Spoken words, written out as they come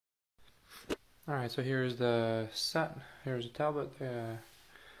Alright, so here's the set. Here's the tablet,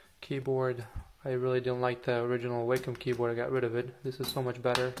 keyboard. I really didn't like the original Wacom keyboard. I got rid of it. This is so much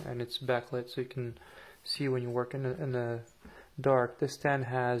better, and it's backlit, so you can see when you work in the dark. This stand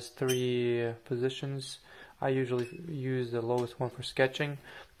has 3 positions. I usually use the lowest one for sketching.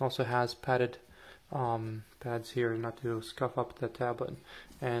 It also has padded pads here not to scuff up the tablet,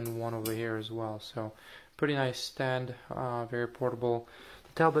 and one over here as well. So pretty nice stand, very portable.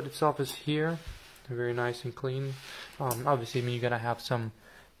 The tablet itself is here, very nice and clean. Obviously, I mean, you're gonna have some,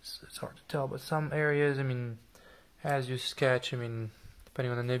 it's hard to tell, but some areas, I mean, as you sketch, I mean,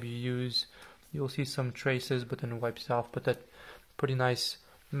 depending on the nib you use, you'll see some traces, but then it wipes off. But that pretty nice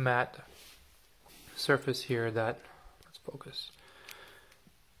matte surface here that, let's focus,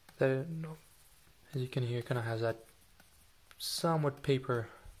 that, as you can hear, kind of has that somewhat paper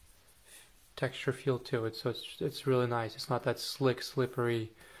texture feel to it, so it's really nice. It's not that slick, slippery,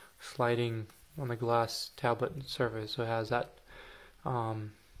 sliding on the glass tablet surface, so it has that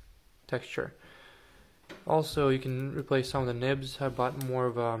texture. Also, you can replace some of the nibs. I bought more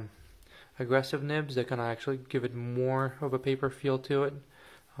of aggressive nibs that kind of actually give it more of a paper feel to it,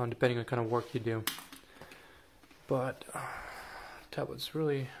 depending on kind of work you do. But tablet's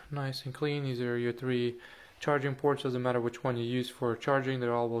really nice and clean. These are your 3 charging ports. Doesn't matter which one you use for charging, they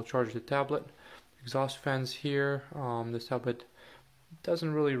all will charge the tablet. Exhaust fans here. This tablet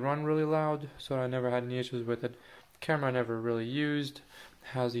doesn't really run really loud, so I never had any issues with it. Camera I never really used.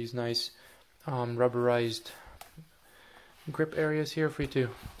 Has these nice rubberized grip areas here for you to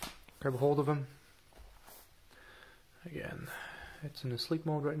grab a hold of them. Again, it's in the sleep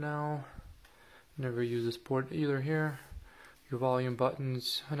mode right now. Never use this port either here. Your volume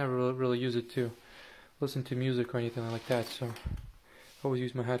buttons, I never really use it to listen to music or anything like that, so I always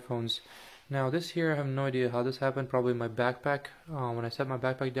use my headphones. Now this here, I have no idea how this happened. Probably my backpack. When I set my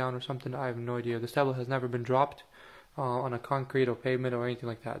backpack down or something, I have no idea. This tablet has never been dropped on a concrete or pavement or anything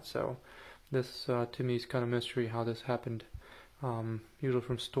like that, so this to me is kind of mystery how this happened. Usually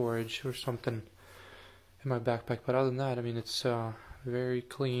from storage or something in my backpack, but other than that, I mean, it's very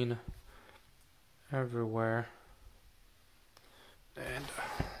clean everywhere. And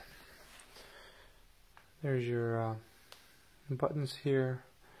there's your buttons here.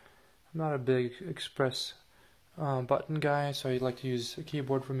 I'm not a big express button guy, so I like to use a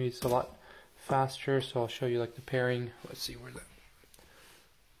keyboard. For me, it's a lot faster, so I'll show you like the pairing. Let's see where the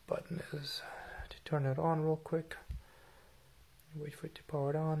button is. To turn it on real quick, wait for it to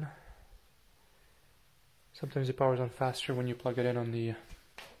power it on. Sometimes it powers on faster when you plug it in on the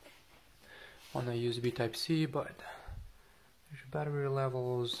USB Type-C, but there's your battery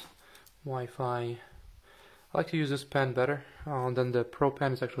levels, Wi-Fi. I like to use this pen better than the Pro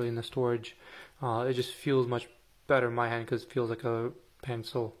pen. It's actually in the storage. It just feels much better in my hand because it feels like a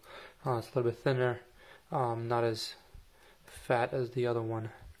pencil. It's a little bit thinner, not as fat as the other one.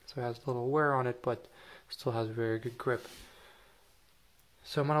 So it has a little wear on it, but still has a very good grip.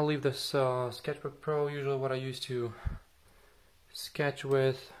 So I'm going to leave this Sketchbook Pro, usually what I used to sketch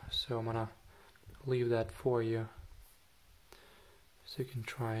with. So I'm going to leave that for you, so you can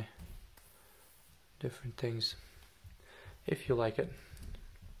try different things if you like it.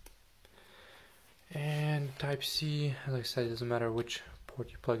 And Type-C, as I said, it doesn't matter which port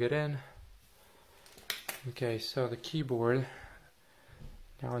you plug it in. Okay, so the keyboard,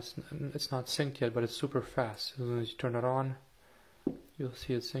 now it's not synced yet, but it's super fast. As soon as you turn it on, you'll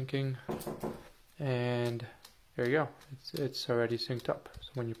see it syncing, and there you go. It's already synced up. So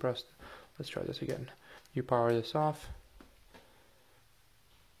when you press, let's try this again. You power this off.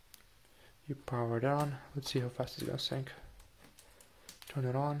 You power it on. Let's see how fast it's gonna sync. Turn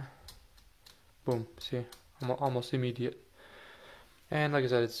it on. Boom. See, almost immediate. And like I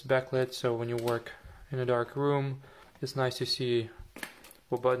said, it's backlit, so when you work in a dark room, it's nice to see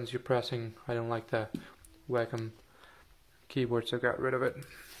what buttons you're pressing. I don't like the Wacom keyboard, so I got rid of it.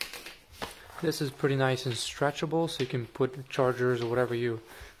 This is pretty nice and stretchable, so you can put chargers or whatever you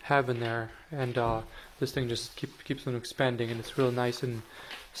have in there, and this thing just keeps on expanding, and it's real nice and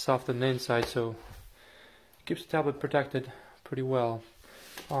soft on the inside, so it keeps the tablet protected pretty well.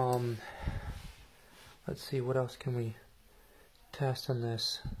 Let's see, what else can we test on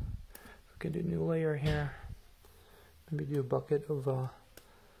this? We can do a new layer here. Maybe do a bucket of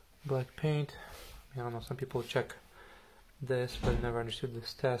black paint. I don't know, some people check this, but I've never understood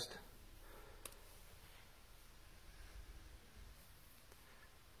this test.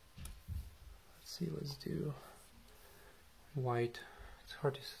 Let's see, let's do white. It's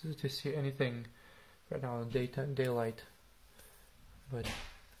hard to see anything right now in daylight, but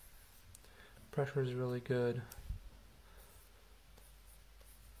pressure is really good.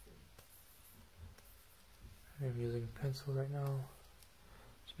 I'm using pencil right now.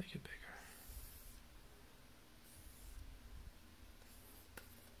 Let's make it bigger.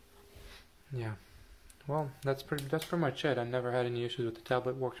 Yeah. Well, that's pretty much it. I never had any issues with the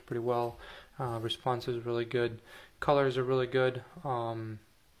tablet. Works pretty well. Response is really good. Colors are really good.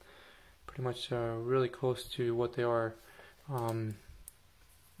 Pretty much really close to what they are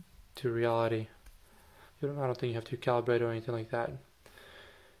to reality. I don't think you have to calibrate or anything like that,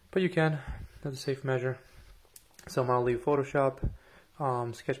 but you can. That's a safe measure. So I'm gonna leave Photoshop,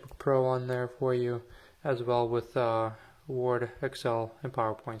 Sketchbook Pro on there for you, as well with Word, Excel, and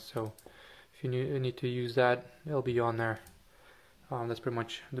PowerPoint. So if you need to use that, it'll be on there. That's pretty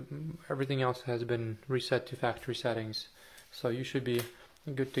much everything else has been reset to factory settings, so you should be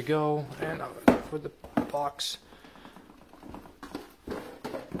good to go. And for the box,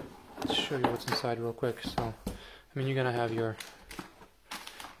 let's show you what's inside real quick. So I mean, you're gonna have your,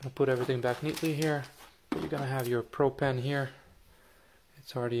 I'll put everything back neatly here. You're gonna have your Pro Pen here.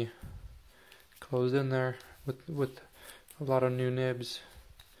 It's already closed in there with a lot of new nibs.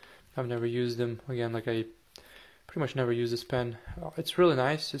 I've never used them. Again, like I pretty much never use this pen. It's really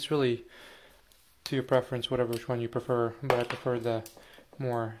nice. It's really to your preference, which one you prefer. But I prefer the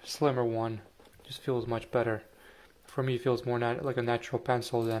more slimmer one. It just feels much better. For me, it feels more like a natural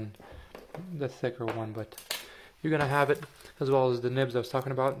pencil than the thicker one. But you're gonna have it, as well as the nibs I was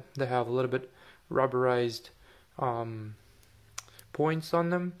talking about. They have a little bit rubberized points on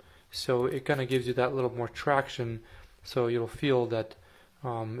them, so it kind of gives you that little more traction. So you'll feel that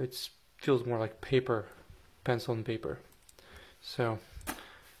it feels more like paper, pencil and paper. So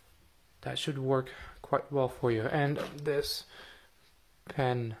that should work quite well for you. And this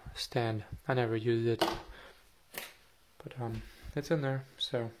pen stand, I never used it, but it's in there.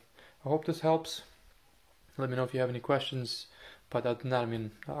 So I hope this helps. Let me know if you have any questions. But other than that, I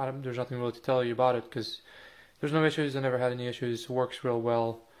mean, there's nothing really to tell you about it, because there's no issues. I never had any issues. It works real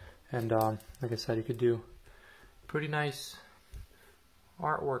well, and like I said, you could do pretty nice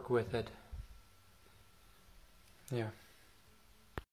artwork with it. Yeah.